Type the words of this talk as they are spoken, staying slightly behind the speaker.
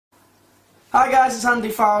Hi guys, it's Andy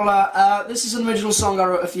Fowler. This is an original song I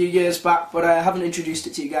wrote a few years back, but I haven't introduced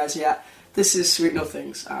it to you guys yet. This is Sweet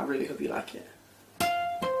Nothings. I really hope you like it.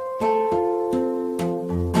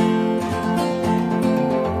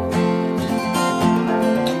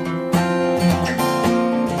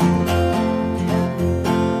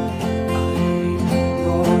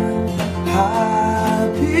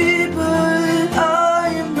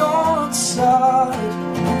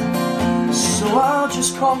 I'll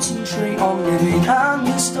just concentrate on living, and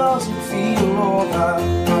this doesn't feel all that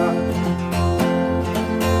bad.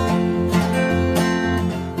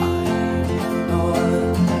 I'm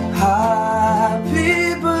not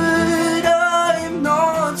happy, but I am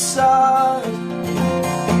not sad.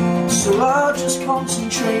 So I'll just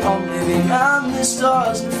concentrate on living, and this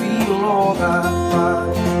doesn't feel all that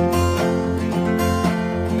bad.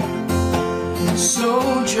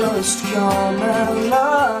 So just come and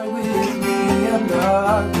lie with me, and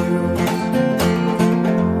I will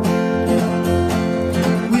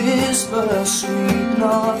whisper sweet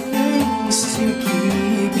nothings to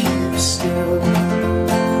keep you still.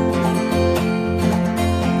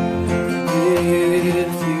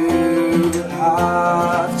 If you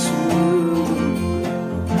have to,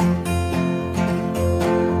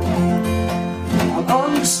 I'll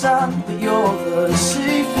understand that you're the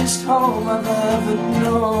safest home I've ever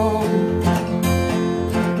known.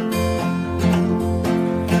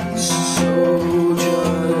 So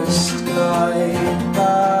just glide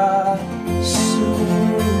back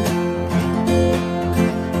soon.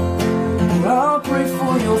 I'll pray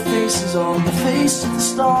for your faces on the face of the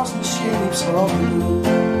stars and shapes of blue.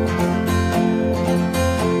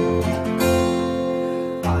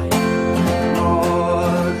 I'm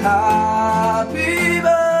not happy,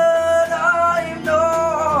 but I'm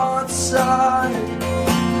not sad.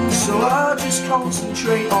 So I'll just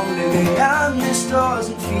concentrate on living, and this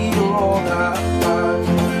doesn't feel all that bad.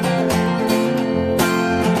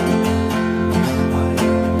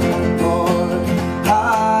 I'm not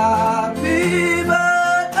happy,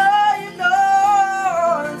 but I'm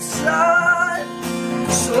not sad.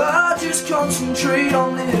 So I'll just concentrate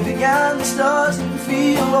on living, and this doesn't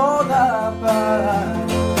feel all that bad.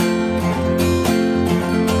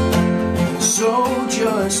 So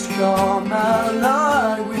just come and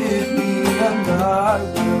lie with me, and I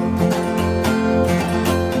will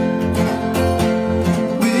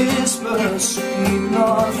whisper sweet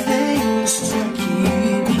nothings to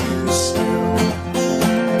keep you still.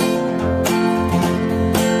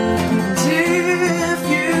 And if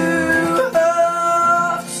you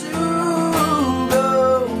have to go,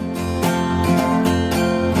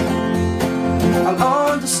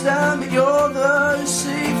 I'll understand that you're the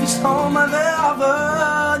safest home I've ever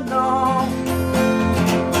known.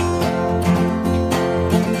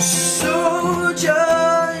 So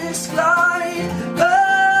just glide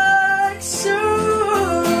back soon,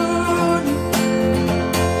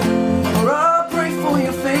 or I'll pray for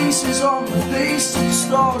your faces on the face of the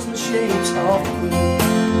stars and the shapes of blue.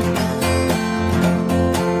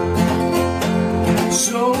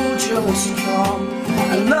 So just come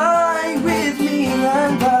and lie with me,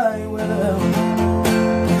 and I will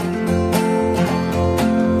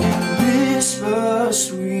whisper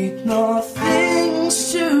sweet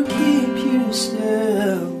nothings to keep you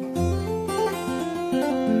still.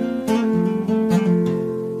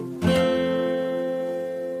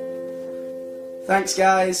 Thanks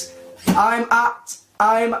guys. I'm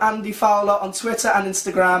Andy Fowler on Twitter and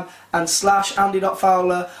Instagram, and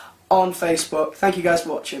 /Andy.Fowler on Facebook. Thank you guys for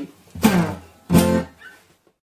watching.